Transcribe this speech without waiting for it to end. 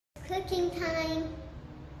cooking time.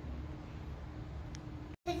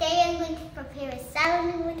 Today I'm going to prepare a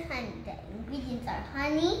salmon with honey. The ingredients are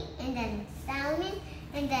honey, and then salmon,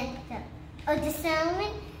 and then the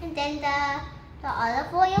salmon, and then the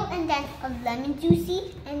olive oil, and then a lemon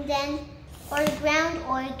juicy, and then ground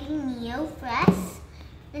oregano fresh,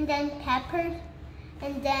 and then pepper,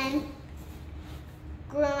 and then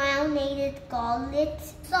grounded garlic,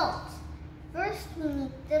 salt. First, we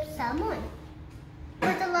need the salmon.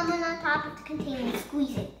 Put the lemon on top of the container and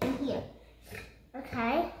squeeze it in here.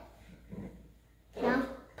 Okay. Now,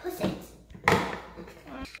 push it.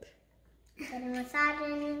 Putting the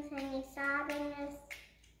sardines and the sardines.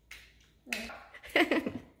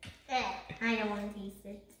 I don't want to taste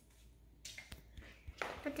it.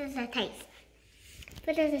 But there's a taste.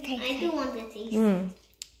 But there's a taste. I do want to taste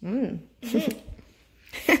it.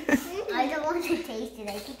 I don't want to taste it.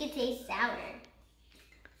 I think it tastes sour.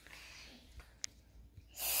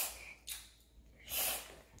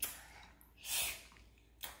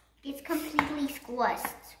 It's completely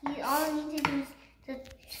squished. We all need to do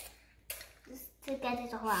to get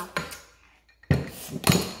it all out.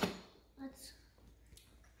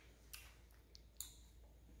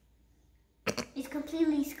 It's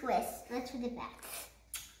completely squished. Let's put it back.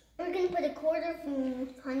 We're going to put a quarter of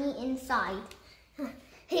honey inside.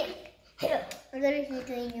 Here. We're going to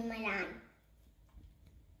doing in my hand.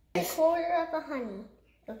 A quarter of the honey.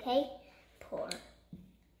 Okay? Pour.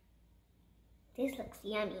 This looks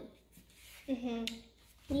yummy.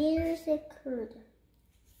 Here's a quarter.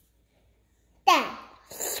 Then,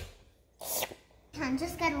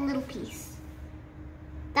 just get a little piece.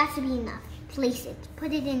 That should be enough. Place it.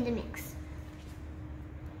 Put it in the mix.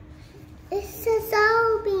 It's a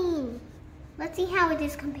sour bean. Let's see how it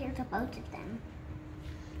is compared to both of them.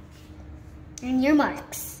 And your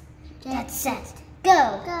marks. That's set.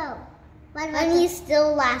 Go. Go. Honey is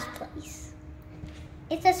still last place.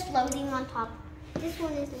 It's just floating on top. This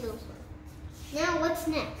one is a little slow. Now what's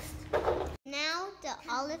next? Now the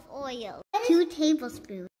olive oil. 2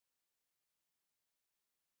 tablespoons.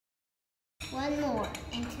 One more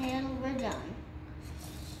until we're done.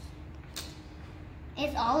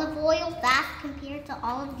 Is olive oil fast compared to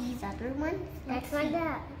all of these other ones? That's like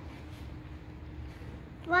that.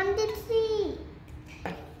 One did see.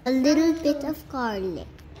 A little bit of garlic.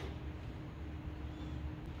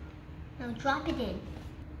 Now drop it in.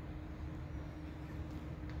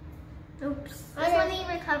 Oops. Let me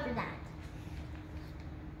recover that.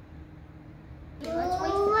 Okay, let's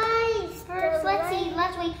wait. First,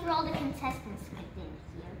 let's wait for all the contestants to get in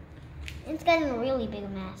here. It's getting a really big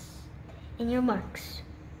mess. And your marks.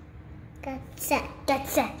 Get set.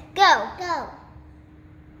 Go. Go.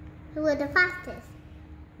 Who are the fastest?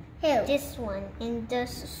 Who? This one. And the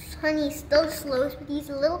honey still slows, but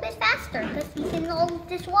he's a little bit faster because he's in all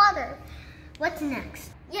this water. What's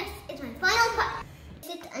next? Yes, it's my final cut.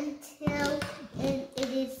 It until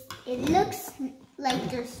it looks like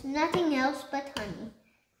there's nothing else but honey.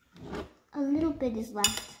 A little bit is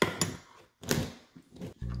left.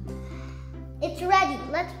 It's ready.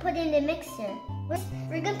 Let's put in the mixer.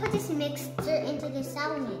 We're gonna put this mixture into the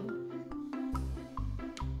salmon.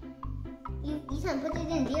 You can put it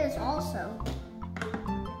in theirs also.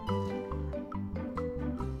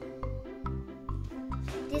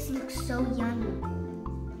 This looks so yummy.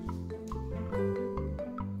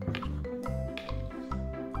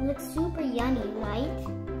 It looks super yummy, right?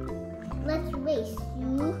 Let's race.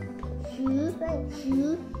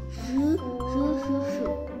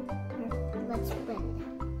 Let's spread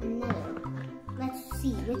another one. Let's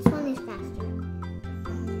see which one is faster.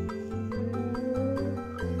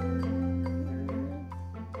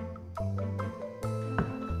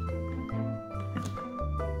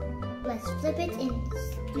 Let's flip it and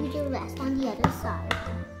do the rest on the other side.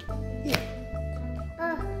 Here.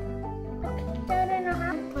 I don't know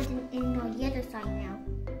how to put it in on the other side now.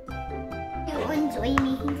 You enjoy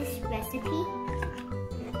making this recipe?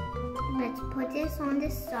 Let's put this on the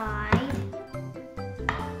side.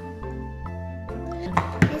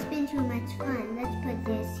 It's been too much fun. Let's put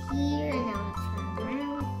this here and now let's turn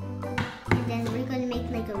around. And then we're gonna make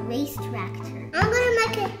like a race tractor. I'm gonna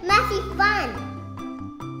make it messy fun.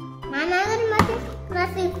 Mom, I'm gonna make it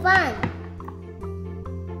messy fun.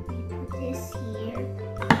 Put this here.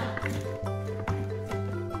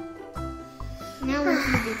 Now let's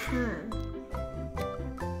do the turn.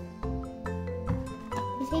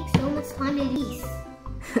 It takes so much time to release.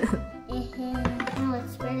 Now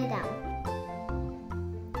let's spread it out.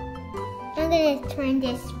 I'm going to turn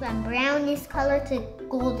this from brownish color to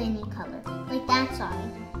goldeny color, like that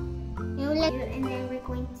side. Now and then we're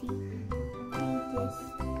going to paint this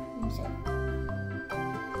inside.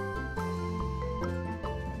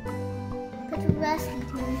 dusty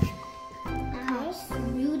too. Now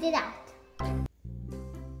smooth it out.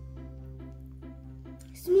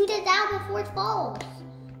 Smooth it out before it falls.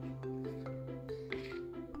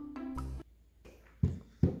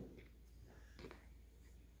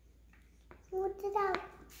 Smooth it out.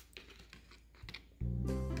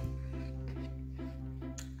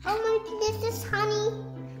 Oh my goodness, this honey.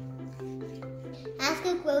 Ask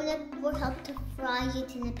a grown-up for help to fry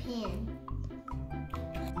it in a pan.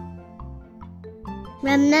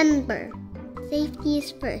 Remember, safety is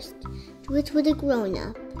first. Do it with a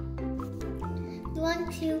grown-up. You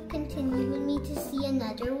want to continue with me to see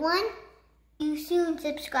another one? See you soon.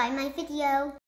 Subscribe my video.